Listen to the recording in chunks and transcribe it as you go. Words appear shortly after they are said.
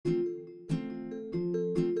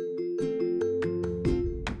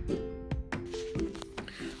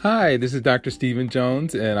Hi, this is Dr. Stephen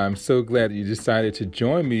Jones, and I'm so glad you decided to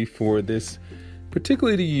join me for this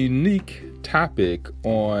particularly unique topic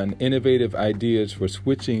on innovative ideas for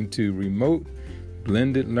switching to remote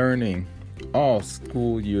blended learning all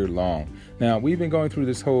school year long. Now, we've been going through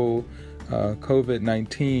this whole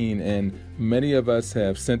COVID-19, and many of us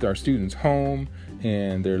have sent our students home,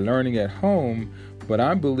 and they're learning at home. But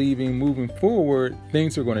I'm believing moving forward,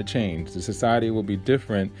 things are going to change. The society will be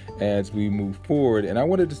different as we move forward. And I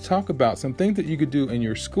wanted to talk about some things that you could do in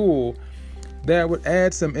your school that would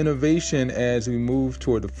add some innovation as we move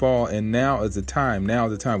toward the fall. And now is the time.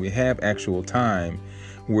 We have actual time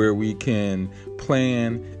where we can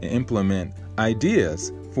plan and implement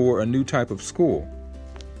ideas for a new type of school.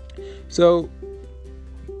 So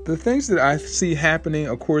the things that I see happening,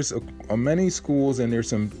 of course, are many schools, and there's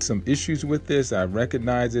some issues with this. I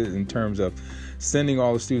recognize it in terms of sending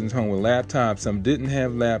all the students home with laptops. Some didn't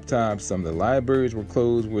have laptops. Some of the libraries were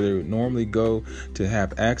closed where they would normally go to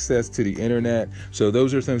have access to the internet. So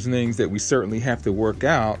those are some things that we certainly have to work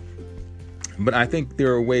out. But I think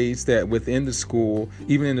there are ways that within the school,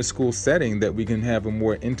 even in the school setting, that we can have a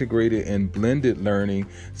more integrated and blended learning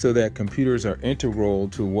so that computers are integral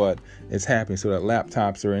to what is happening, so that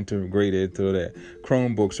laptops are integrated, so that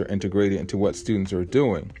Chromebooks are integrated into what students are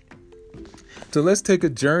doing. So let's take a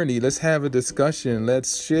journey. Let's have a discussion.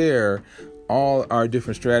 Let's share all our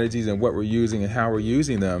different strategies and what we're using and how we're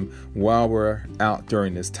using them while we're out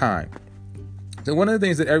during this time. So one of the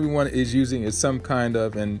things that everyone is using is some kind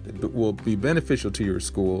of, and will be beneficial to your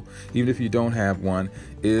school, even if you don't have one,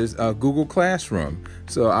 is Google Classroom.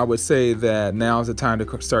 So I would say that now is the time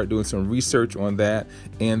to start doing some research on that.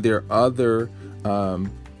 And there are other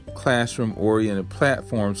classroom-oriented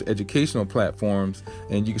platforms, educational platforms,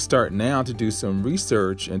 and you can start now to do some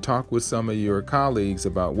research and talk with some of your colleagues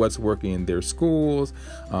about what's working in their schools,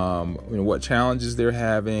 what challenges they're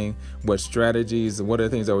having, what strategies. One of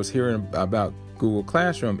the things I was hearing about Google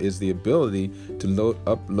Classroom is the ability to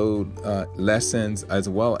upload lessons, as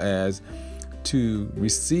well as to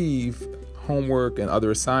receive homework and other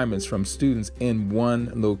assignments from students in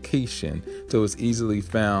one location, so it's easily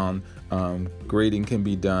found. Grading can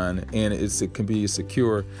be done, and it can be a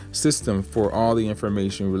secure system for all the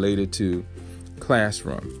information related to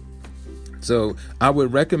Classroom. So I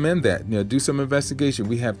would recommend that. Do some investigation.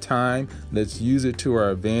 We have time. Let's use it to our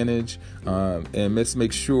advantage, and let's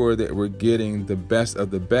make sure that we're getting the best of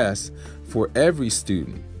the best for every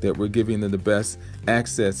student, that we're giving them the best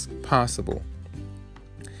access possible.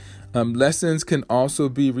 Lessons can also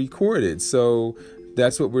be recorded. So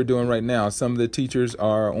that's what we're doing right now. Some of the teachers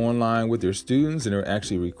are online with their students and are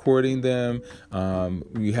actually recording them.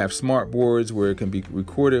 We have smart boards where it can be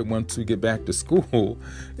recorded once we get back to school,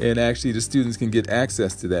 and actually the students can get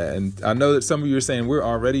access to that. And I know that some of you are saying we're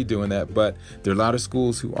already doing that, but there are a lot of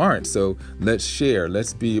schools who aren't. So let's share.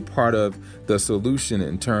 Let's be a part of the solution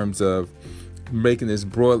in terms of making this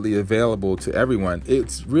broadly available to everyone.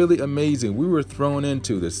 It's really amazing. We were thrown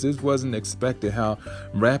into this. This wasn't expected, how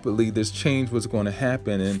rapidly this change was going to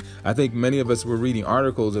happen. And I think many of us were reading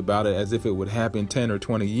articles about it as if it would happen 10 or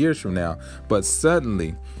 20 years from now. But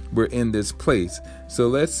suddenly we're in this place. So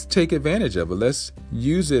let's take advantage of it. Let's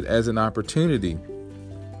use it as an opportunity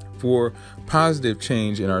for positive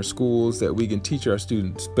change in our schools, that we can teach our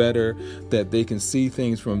students better, that they can see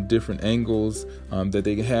things from different angles, that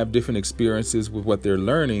they can have different experiences with what they're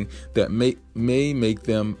learning that may make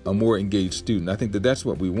them a more engaged student. I think that that's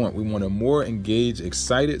what we want. We want a more engaged,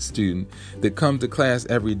 excited student that comes to class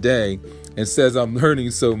every day and says, I'm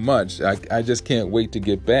learning so much. I just can't wait to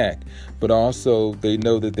get back. But also they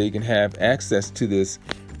know that they can have access to this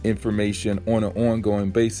information on an ongoing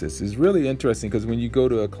basis. It's really interesting because when you go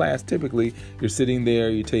to a class, typically you're sitting there,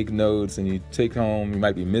 you take notes and you take home, you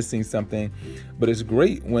might be missing something, but it's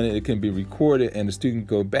great when it can be recorded and the student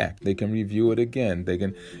go back. They can review it again. They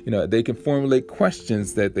can formulate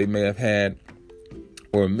questions that they may have had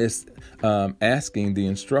or missed asking the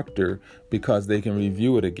instructor, because they can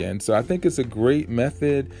review it again. So I think it's a great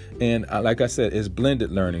method. And like I said, it's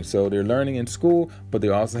blended learning. So they're learning in school, but they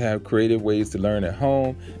also have creative ways to learn at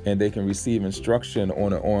home, and they can receive instruction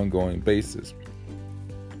on an ongoing basis.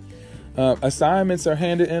 Assignments are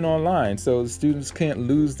handed in online, so students can't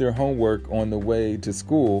lose their homework on the way to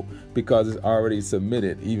school because it's already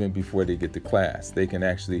submitted even before they get to class. They can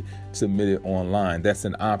actually submit it online. That's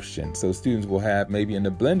an option. So students will have, maybe in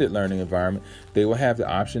the blended learning environment, they will have the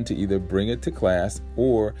option to either bring it to class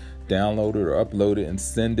or download it or upload it and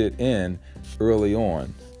send it in early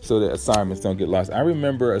on so that assignments don't get lost. I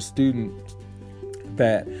remember a student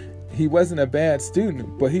that he wasn't a bad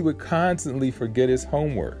student, but he would constantly forget his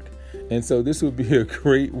homework. And so this would be a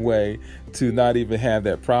great way to not even have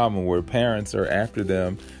that problem where parents are after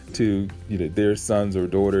them to, their sons or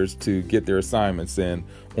daughters to get their assignments in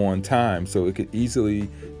on time, so it could easily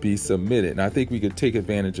be submitted. And I think we could take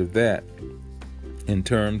advantage of that in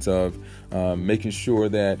terms of making sure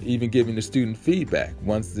that even giving the student feedback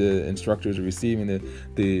once the instructors are receiving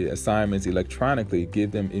the assignments electronically,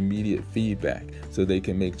 give them immediate feedback so they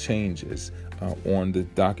can make changes on the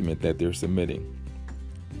document that they're submitting.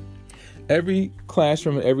 Every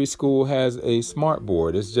classroom in every school has a smart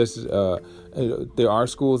board. It's just there are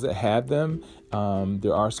schools that have them.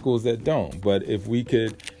 There are schools that don't. But if we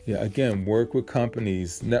could, again, work with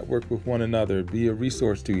companies, network with one another, be a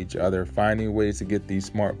resource to each other, finding ways to get these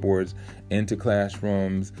smart boards into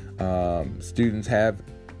classrooms. Students have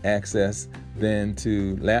access then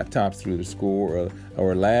to laptops through the school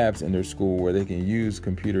or labs in their school where they can use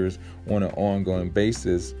computers on an ongoing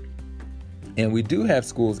basis. And we do have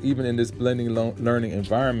schools, even in this blending learning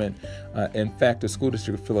environment. In fact, the School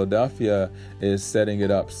District of Philadelphia is setting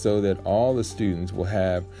it up so that all the students will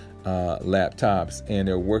have laptops, and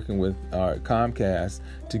they're working with Comcast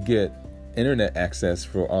to get internet access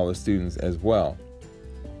for all the students as well.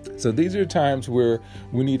 So these are times where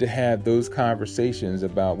we need to have those conversations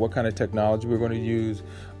about what kind of technology we're going to use,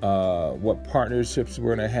 what partnerships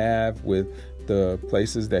we're going to have with the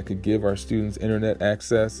places that could give our students internet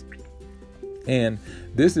access. And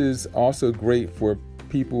this is also great for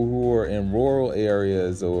people who are in rural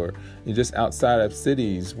areas or just outside of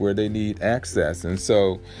cities where they need access. And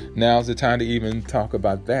so now's the time to even talk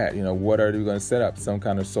about that. What are we going to set up? Some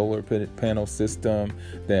kind of solar panel system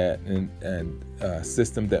and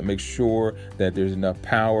system that makes sure that there's enough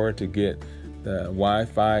power to get the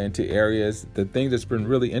Wi-Fi into areas. The thing that's been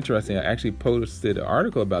really interesting, I actually posted an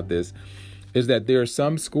article about this, is that there are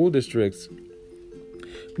some school districts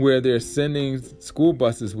where they're sending school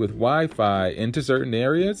buses with Wi-Fi into certain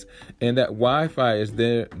areas, and that Wi-Fi is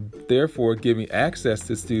therefore giving access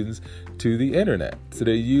to students to the internet. So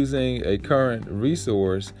they're using a current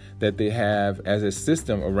resource that they have as a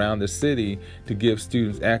system around the city to give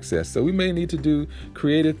students access. So we may need to do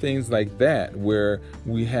creative things like that, where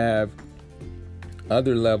we have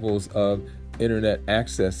other levels of internet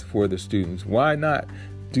access for the students. Why not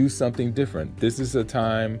do something different? This is a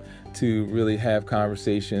time to really have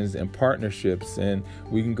conversations and partnerships, and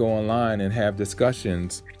we can go online and have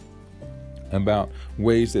discussions about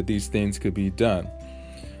ways that these things could be done.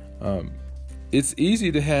 It's easy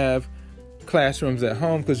to have classrooms at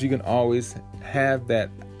home because you can always have that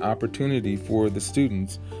opportunity for the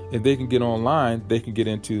students. If they can get online, they can get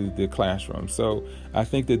into the classroom. So I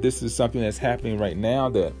think that this is something that's happening right now,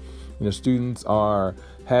 that students are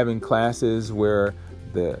having classes where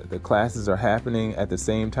the classes are happening at the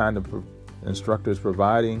same time the instructors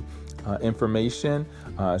providing information.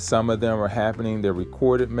 Some of them are happening, they're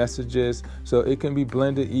recorded messages. So it can be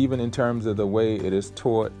blended even in terms of the way it is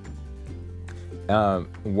taught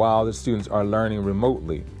while the students are learning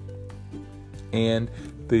remotely. And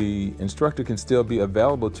the instructor can still be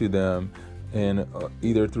available to them in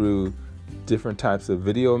either through different types of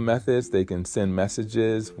video methods. They can send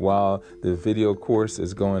messages while the video course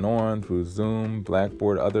is going on through Zoom,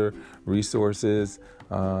 Blackboard, other resources.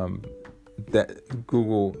 That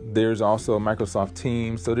Google, there's also Microsoft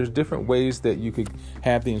Teams. So there's different ways that you could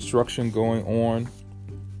have the instruction going on.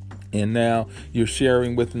 And now you're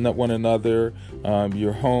sharing with one another.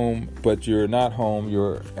 You're home, but you're not home.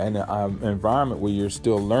 You're in an environment where you're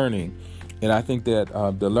still learning. And I think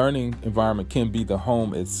that the learning environment can be the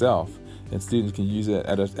home itself, and students can use it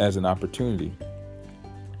as an opportunity.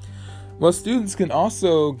 Well, students can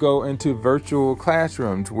also go into virtual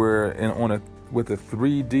classrooms where with the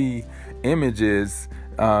 3D images,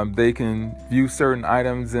 they can view certain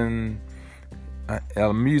items in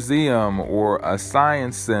a museum or a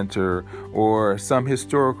science center or some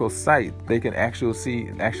historical site. They can actually see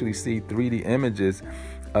 3D images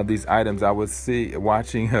of these items. I was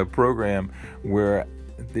watching a program where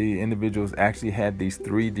the individuals actually had these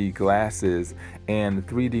 3D glasses, and the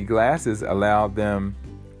 3D glasses allowed them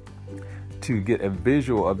to get a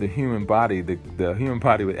visual of the human body. The human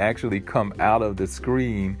body would actually come out of the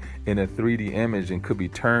screen in a 3D image and could be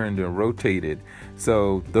turned and rotated.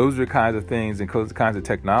 So those are kinds of things and kinds of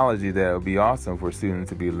technology that would be awesome for students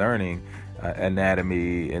to be learning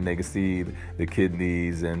anatomy, and they could see the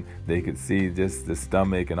kidneys and they could see just the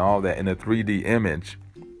stomach and all that in a 3D image.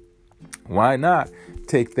 Why not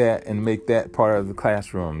take that and make that part of the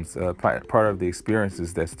classrooms, part of the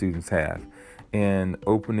experiences that students have, and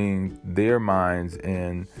opening their minds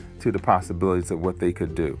and to the possibilities of what they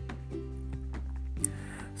could do.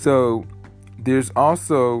 So there's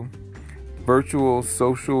also virtual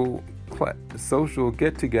social social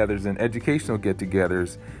get-togethers and educational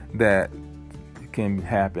get-togethers that can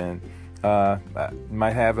happen.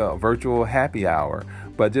 Might have a virtual happy hour,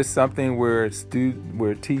 but just something where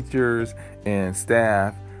teachers and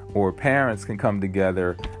staff or parents can come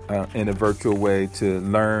together in a virtual way to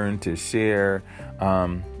learn, to share,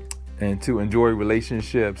 and to enjoy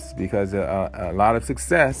relationships, because a lot of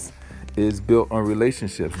success is built on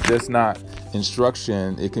relationships, just not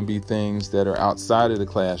instruction. It can be things that are outside of the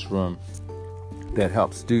classroom that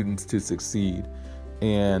help students to succeed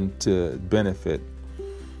and to benefit.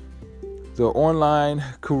 So online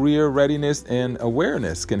career readiness and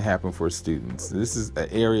awareness can happen for students. This is an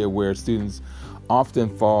area where students often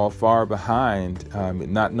fall far behind,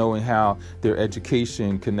 not knowing how their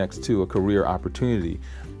education connects to a career opportunity.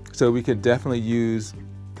 So we can definitely use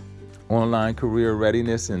online career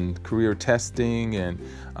readiness and career testing, and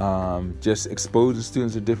just exposing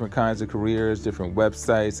students to different kinds of careers, different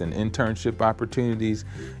websites and internship opportunities,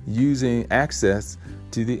 using access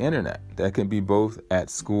to the internet. That can be both at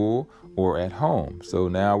school or at home. So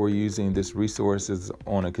now we're using this resources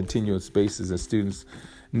on a continuous basis, and students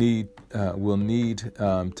will need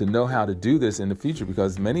to know how to do this in the future,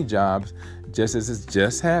 because many jobs, just as it's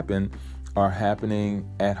just happened, are happening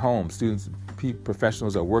at home.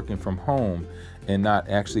 Professionals are working from home and not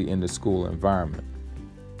actually in the school environment.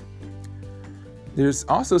 There's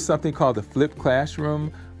also something called the flipped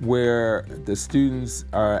classroom, where the students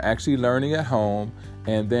are actually learning at home,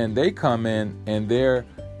 and then they come in and they're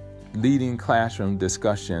leading classroom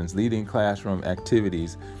discussions, leading classroom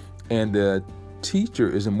activities, and the teacher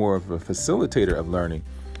is more of a facilitator of learning.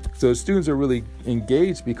 So students are really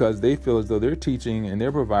engaged because they feel as though they're teaching and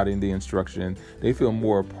they're providing the instruction. They feel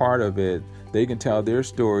more a part of it. They can tell their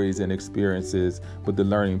stories and experiences with the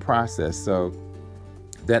learning process. So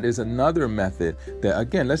that is another method that,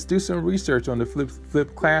 again, let's do some research on the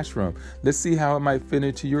flipped classroom. Let's see how it might fit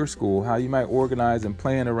into your school, how you might organize and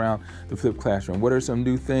plan around the flipped classroom. What are some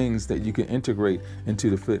new things that you can integrate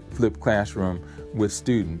into the flipped classroom with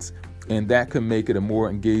students? And that can make it a more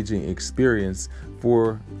engaging experience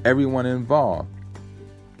for everyone involved.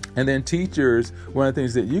 And then teachers, one of the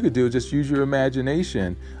things that you could do is just use your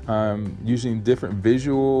imagination, using different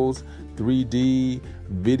visuals, 3D,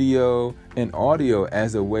 video, and audio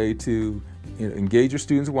as a way to engage your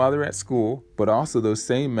students while they're at school, but also those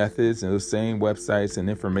same methods and those same websites and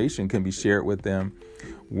information can be shared with them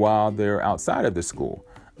while they're outside of the school.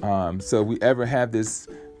 So we ever have this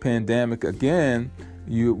pandemic again,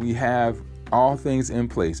 we have all things in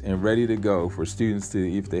place and ready to go for students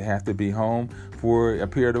to, if they have to be home for a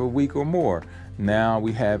period of a week or more. Now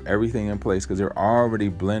we have everything in place because they're already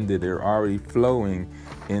blended, they're already flowing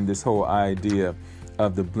in this whole idea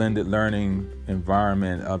of the blended learning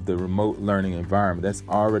environment, of the remote learning environment that's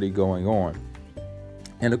already going on.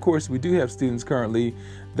 And of course, we do have students currently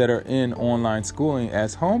that are in online schooling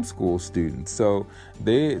as homeschool students. So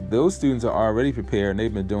those students are already prepared and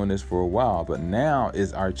they've been doing this for a while, but now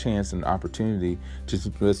is our chance and opportunity to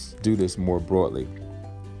just do this more broadly.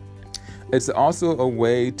 It's also a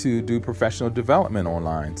way to do professional development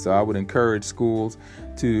online. So I would encourage schools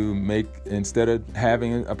to make, instead of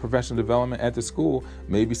having a professional development at the school,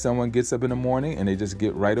 maybe someone gets up in the morning and they just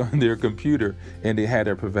get right on their computer and they had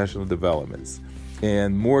their professional developments.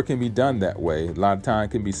 And more can be done that way. A lot of time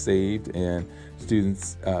can be saved, and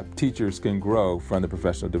teachers can grow from the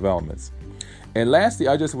professional developments. And lastly,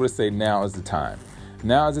 I just want to say now is the time.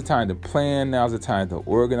 Now is the time to plan. Now is the time to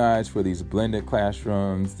organize for these blended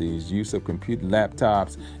classrooms, these use of computer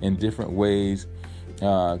laptops in different ways,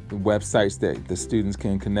 websites that the students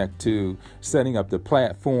can connect to, setting up the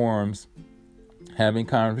platforms, having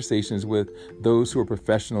conversations with those who are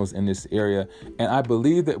professionals in this area. And I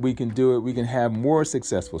believe that we can do it. We can have more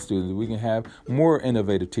successful students. We can have more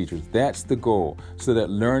innovative teachers. That's the goal, so that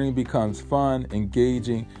learning becomes fun,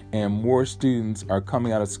 engaging, and more students are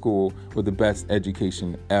coming out of school with the best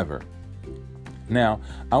education ever. Now,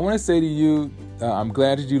 I want to say to you, I'm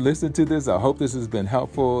glad that you listened to this. I hope this has been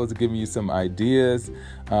helpful. It's giving you some ideas.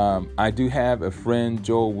 I do have a friend,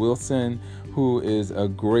 Joel Wilson, who is a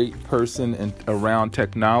great person around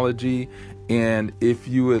technology. And if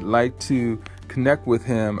you would like to connect with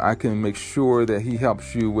him, I can make sure that he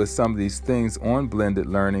helps you with some of these things on blended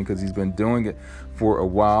learning, because he's been doing it for a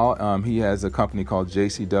while. He has a company called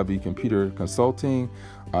JCW Computer Consulting.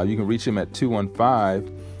 You can reach him at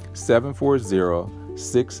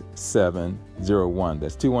 215-740-6701.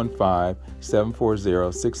 That's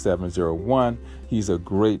 215-740-6701. He's a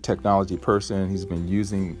great technology person. He's been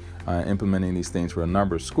implementing these things for a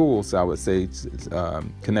number of schools. So I would say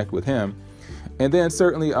connect with him. And then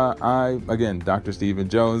certainly, again, Dr. Stephen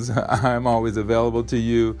Jones, I'm always available to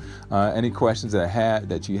you. Any questions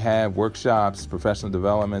that you have, workshops, professional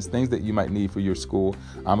developments, things that you might need for your school,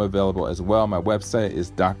 I'm available as well. My website is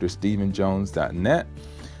drstephenjones.net.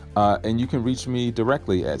 And you can reach me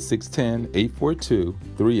directly at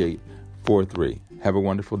 610-842-3843. Have a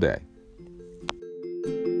wonderful day.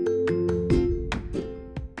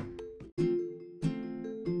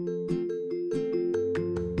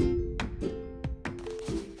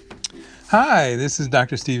 Hi, this is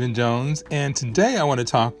Dr. Stephen Jones, and today I want to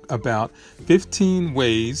talk about 15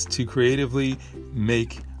 ways to creatively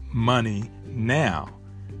make money now.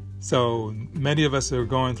 So many of us are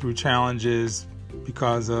going through challenges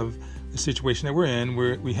because of the situation that we're in.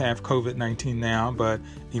 We have COVID-19 now, but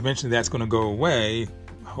eventually that's going to go away,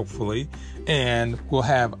 hopefully, and we'll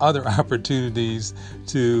have other opportunities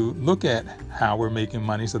to look at how we're making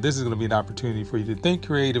money. So this is going to be an opportunity for you to think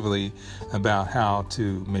creatively about how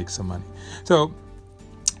to make some money. So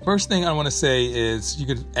first thing I want to say is you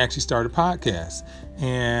could actually start a podcast.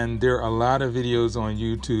 And there are a lot of videos on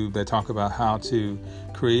YouTube that talk about how to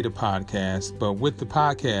create a podcast. But with the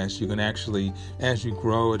podcast, you can actually, as you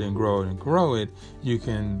grow it and grow it and grow it, you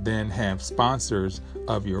can then have sponsors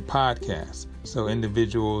of your podcast. So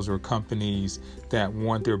individuals or companies that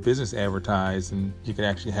want their business advertised, and you can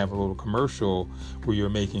actually have a little commercial where you're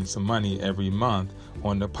making some money every month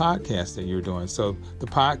on the podcast that you're doing. So the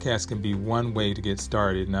podcast can be one way to get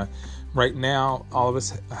started. Now, right now, all of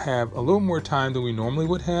us have a little more time than we normally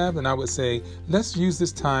would have, and I would say let's use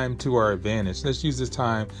this time to our advantage. Let's use this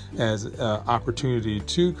time as an opportunity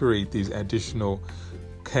to create these additional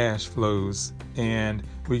cash flows, and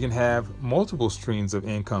we can have multiple streams of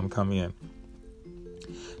income come in.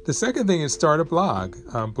 The second thing is start a blog.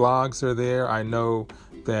 Blogs are there. I know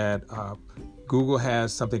that Google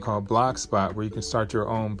has something called Blogspot where you can start your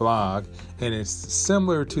own blog, and it's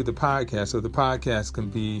similar to the podcast. So the podcast can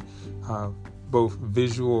be both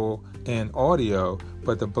visual and audio,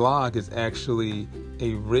 but the blog is actually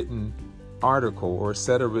a written article or a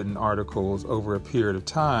set of written articles over a period of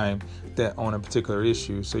time that on a particular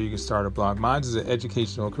issue. So you can start a blog. Mine is an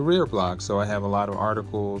educational career blog, so I have a lot of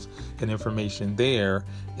articles and information there.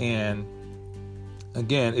 And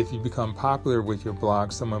again, if you become popular with your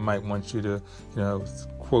blog, someone might want you to,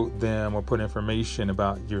 quote them or put information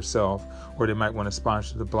about yourself, or they might want to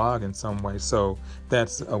sponsor the blog in some way. So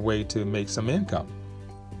that's a way to make some income.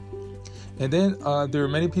 And then there are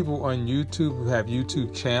many people on YouTube who have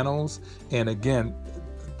YouTube channels, and again,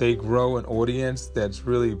 they grow an audience that's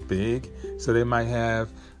really big. So they might have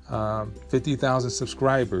 50,000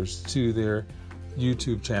 subscribers to their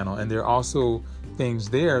YouTube channel, and there are also things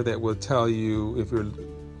there that will tell you, if you're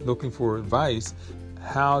looking for advice,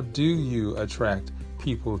 how do you attract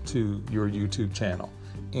people to your YouTube channel?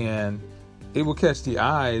 And it will catch the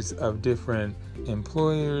eyes of different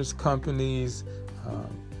employers, companies,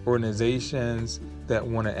 organizations that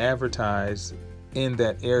want to advertise in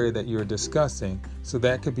that area that you're discussing. So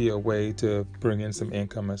that could be a way to bring in some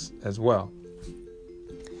income as well.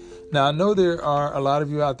 Now, I know there are a lot of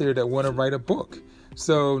you out there that want to write a book.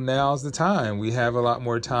 So now's the time. We have a lot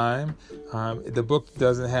more time. The book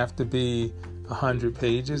doesn't have to be 100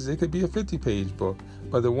 pages. It could be a 50-page book.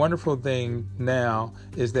 But the wonderful thing now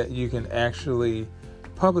is that you can actually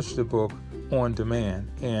publish the book on demand.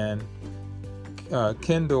 And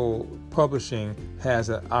Kindle Publishing has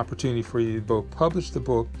an opportunity for you to both publish the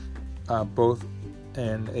book, both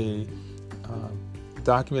in a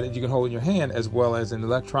document that you can hold in your hand, as well as an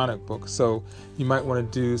electronic book. So you might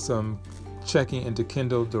want to do some checking into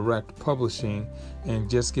Kindle Direct Publishing and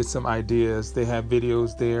just get some ideas. They have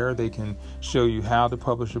videos there. They can show you how to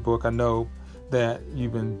publish a book. I know that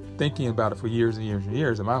you've been thinking about it for years and years and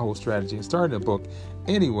years, and my whole strategy in starting a book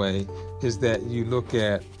anyway is that you look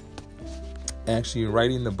at actually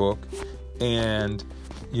writing the book, and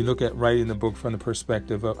you look at writing the book from the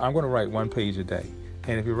perspective of, I'm going to write 1 page a day.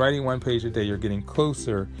 And if you're writing 1 page a day, you're getting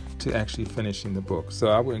closer to actually finishing the book. So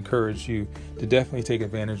I would encourage you to definitely take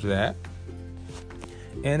advantage of that.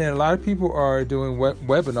 And then a lot of people are doing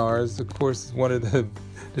webinars. Of course, one of the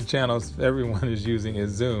channels everyone is using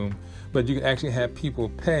is Zoom, but you can actually have people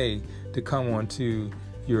pay to come onto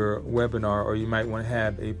your webinar, or you might want to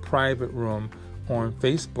have a private room on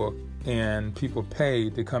Facebook, and people pay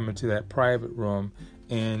to come into that private room,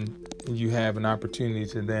 and you have an opportunity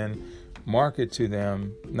to then market to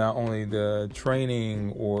them not only the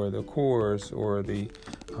training or the course or the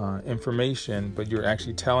information, but you're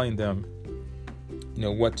actually telling them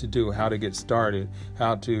what to do, how to get started,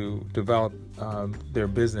 how to develop their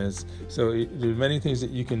business. So there's many things that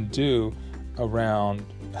you can do around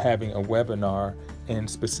having a webinar, in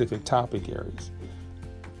specific topic areas.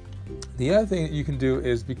 The other thing that you can do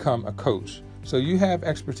is become a coach. So you have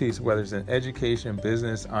expertise, whether it's in education,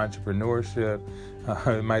 business, entrepreneurship,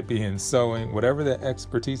 it might be in sewing, whatever the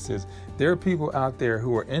expertise is. There are people out there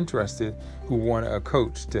who are interested, who want a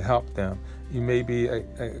coach to help them. You may be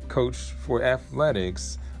a coach for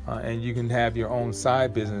athletics, and you can have your own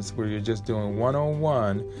side business where you're just doing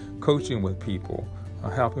one-on-one coaching with people,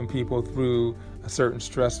 helping people through a certain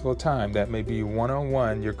stressful time. That may be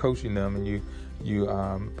one-on-one, you're coaching them, and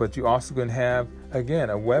but you also can have, again,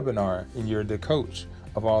 a webinar, and you're the coach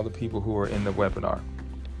of all the people who are in the webinar.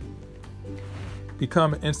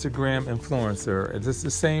 Become an Instagram influencer. It's the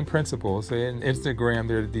same principle. So in Instagram,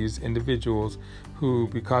 there are these individuals who,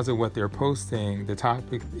 because of what they're posting, the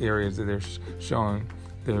topic areas that they're showing,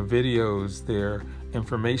 their videos, their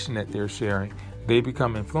information that they're sharing, they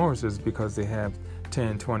become influencers because they have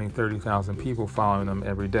 10, 20, 30,000 people following them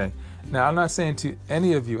every day. Now, I'm not saying to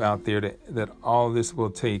any of you out there that all this will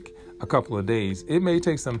take a couple of days. It may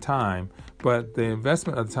take some time, but the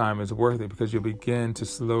investment of time is worth it because you'll begin to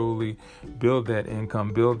slowly build that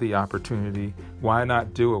income, build the opportunity. Why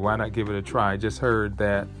not do it? Why not give it a try? I just heard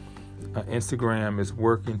that Instagram is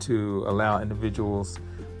working to allow individuals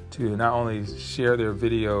to not only share their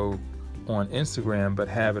video on Instagram, but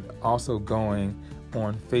have it also going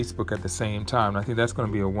on Facebook at the same time. And I think that's going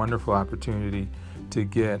to be a wonderful opportunity to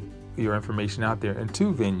get your information out there in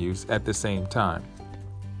two venues at the same time.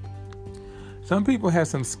 Some people have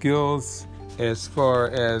some skills as far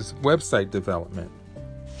as website development.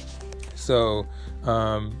 So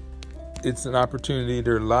it's an opportunity.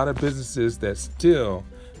 There are a lot of businesses that still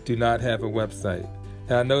do not have a website.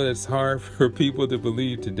 And I know it's hard for people to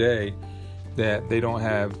believe today that there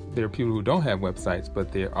are people who don't have websites,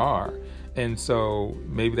 but there are. And so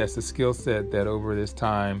maybe that's a skill set that over this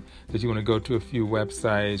time that you want to go to a few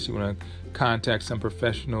websites, you want to contact some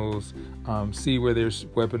professionals, see where there's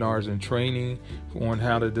webinars and training on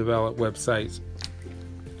how to develop websites.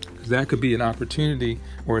 That could be an opportunity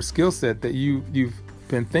or a skill set that you've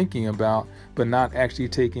been thinking about, but not actually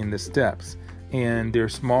taking the steps. And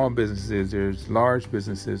there's small businesses, there's large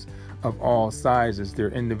businesses of all sizes. There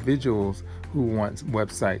are individuals who want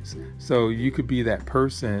websites. So you could be that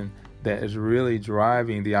person that is really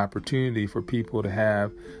driving the opportunity for people to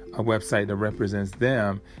have a website that represents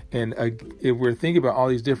them. And if we're thinking about all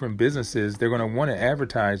these different businesses, they're going to want to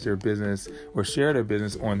advertise their business or share their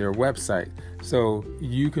business on their website. So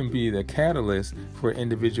you can be the catalyst for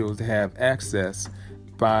individuals to have access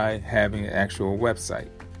by having an actual website.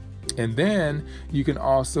 And then you can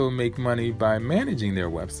also make money by managing their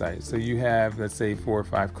website. So you have, let's say, 4 or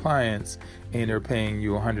 5 clients and they're paying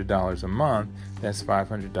you $100 a month. That's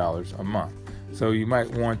 $500 a month. So you might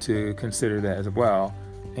want to consider that as well.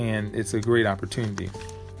 And it's a great opportunity.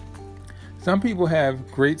 Some people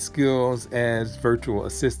have great skills as virtual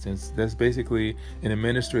assistants. That's basically an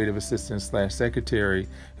administrative assistant / secretary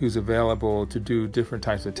who's available to do different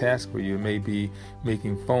types of tasks for you. It may be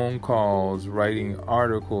making phone calls, writing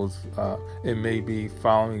articles. It may be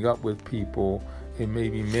following up with people. It may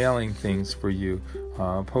be mailing things for you,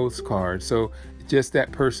 postcards. So just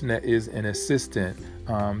that person that is an assistant,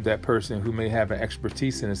 that person who may have an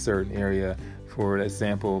expertise in a certain area. For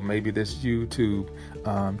example, maybe this YouTube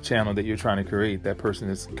channel that you're trying to create, that person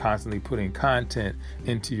is constantly putting content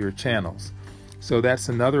into your channels. So that's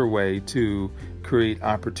another way to create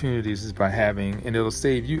opportunities is by having, and it'll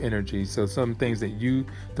save you energy. So some things that you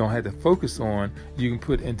don't have to focus on, you can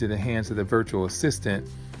put into the hands of the virtual assistant,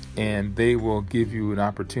 and they will give you an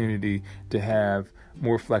opportunity to have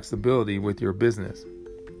more flexibility with your business.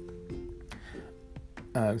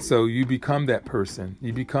 So you become that person,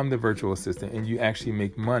 you become the virtual assistant, and you actually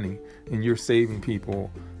make money, and you're saving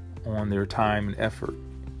people on their time and effort.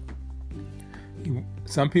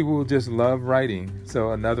 Some people just love writing.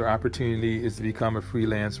 So another opportunity is to become a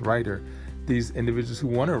freelance writer. These individuals who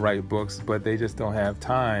want to write books, but they just don't have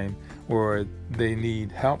time or they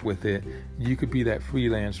need help with it. You could be that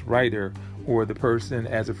freelance writer, or the person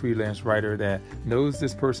as a freelance writer that knows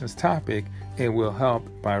this person's topic and will help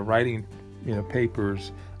by writing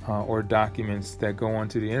papers or documents that go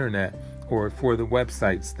onto the internet or for the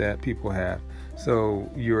websites that people have. So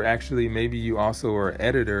you're actually, maybe you also are an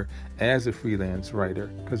editor as a freelance writer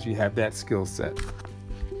because you have that skill set.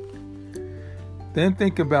 Then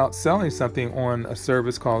think about selling something on a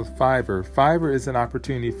service called Fiverr. Fiverr is an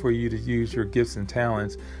opportunity for you to use your gifts and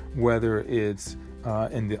talents, whether it's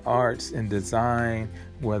in the arts and design,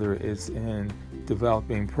 whether it's in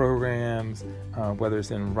developing programs, whether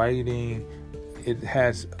it's in writing. It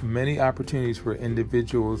has many opportunities for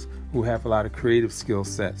individuals who have a lot of creative skill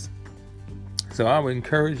sets. So I would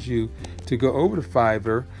encourage you to go over to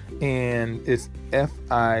Fiverr, and it's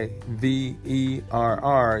Fiverr.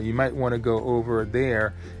 You might want to go over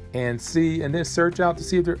there and see, and then search out to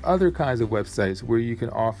see if there are other kinds of websites where you can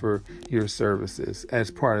offer your services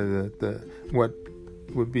as part of the what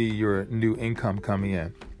would be your new income coming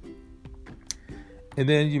in. And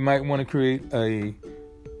then you might want to create a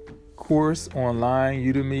course online,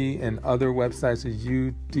 Udemy, and other websites,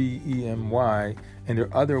 Udemy, and there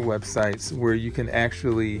are other websites where you can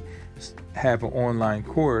actually have an online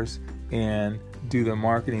course and do the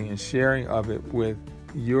marketing and sharing of it with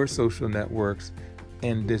your social networks,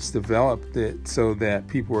 and just develop it so that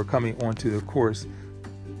people are coming onto the course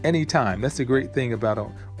anytime. That's the great thing about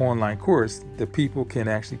an online course. The people can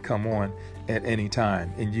actually come on at any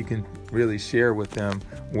time, and you can really share with them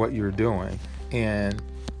what you're doing. And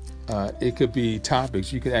it could be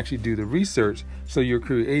topics. You could actually do the research, so you're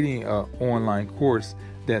creating an online course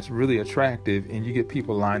that's really attractive, and you get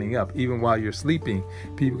people lining up. Even while you're sleeping,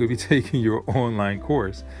 people could be taking your online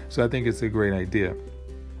course. So I think it's a great idea.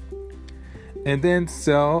 And then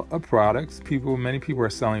sell products. Many people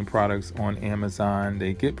are selling products on Amazon.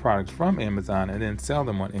 They get products from Amazon and then sell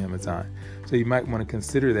them on Amazon. So you might want to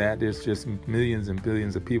consider that. There's just millions and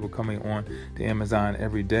billions of people coming on to Amazon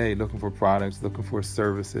every day looking for products, looking for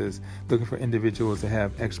services, looking for individuals that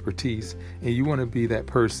have expertise. And you want to be that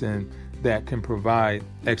person that can provide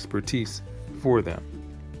expertise for them.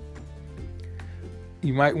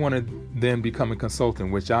 You might want to then become a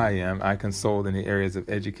consultant, which I am. I consult in the areas of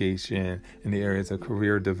education, in the areas of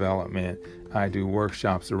career development. I do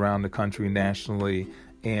workshops around the country, nationally,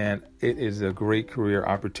 and it is a great career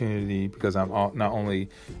opportunity because I'm not only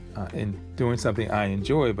in doing something I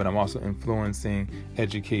enjoy, but I'm also influencing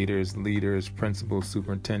educators, leaders, principals,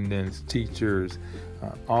 superintendents, teachers,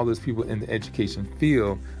 all those people in the education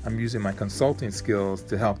field. I'm using my consulting skills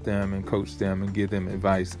to help them and coach them and give them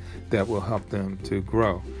advice that will help them to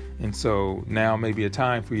grow. And so now may be a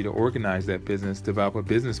time for you to organize that business, develop a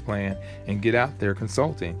business plan, and get out there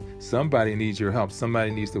consulting. Somebody needs your help.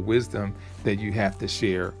 Somebody needs the wisdom that you have to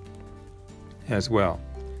share as well.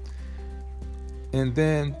 And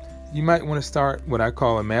then you might want to start what I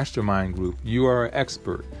call a mastermind group. You are an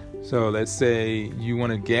expert. So let's say you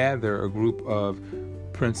want to gather a group of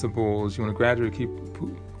principals, you want to gather a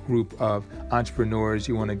group of entrepreneurs,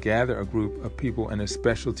 you want to gather a group of people in a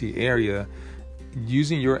specialty area,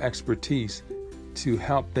 using your expertise to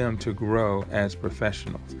help them to grow as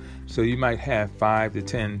professionals. So you might have 5 to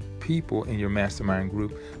 10 people in your mastermind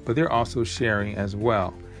group, but they're also sharing as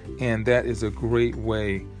well. And that is a great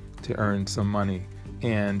way to earn some money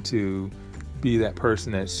and to be that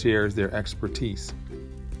person that shares their expertise.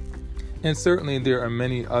 And certainly there are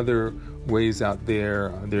many other ways out there.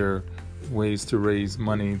 There are ways to raise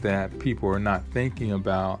money that people are not thinking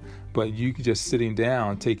about, but you just sitting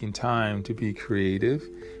down, taking time to be creative,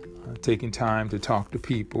 taking time to talk to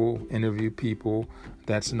people, interview people.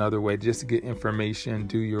 That's another way, just to get information,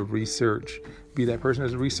 do your research, be that person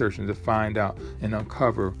that's researching to find out and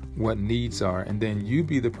uncover what needs are. And then you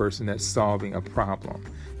be the person that's solving a problem.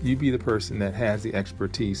 You be the person that has the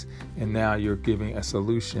expertise, and now you're giving a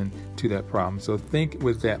solution to that problem. So think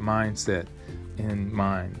with that mindset in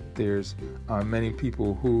mind. There's many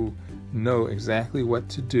people who know exactly what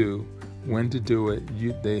to do, when to do it.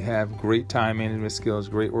 They have great time management skills,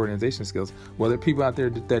 great organization skills. Well, there are people out there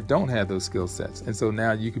that don't have those skill sets. And so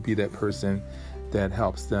now you could be that person that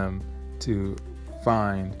helps them to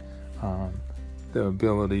find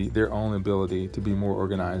their own ability to be more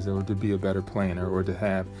organized, or to be a better planner, or to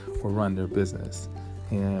have or run their business.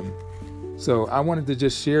 And so I wanted to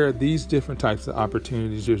just share these different types of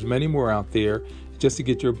opportunities. There's many more out there, just to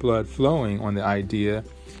get your blood flowing on the idea.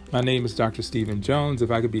 My name is Dr. Stephen Jones.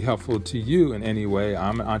 If I could be helpful to you in any way,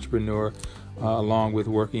 I'm an entrepreneur along with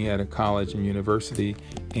working at a college and university.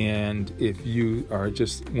 And if you are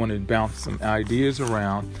just want to bounce some ideas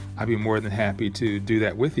around, I'd be more than happy to do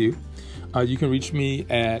that with you. You can reach me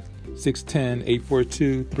at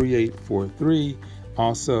 610-842-3843.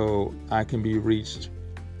 Also, I can be reached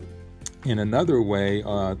in another way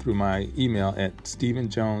through my email at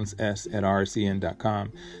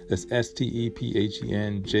stephenjones@rcn.com. That's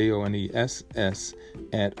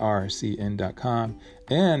stephenjones@rcn.com.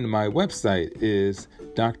 And my website is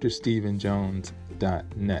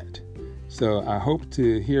drstephenjones.net. So I hope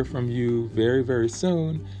to hear from you very, very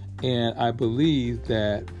soon. And I believe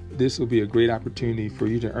that this will be a great opportunity for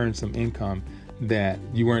you to earn some income that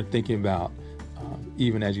you weren't thinking about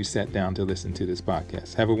even as you sat down to listen to this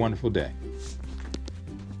podcast. Have a wonderful day.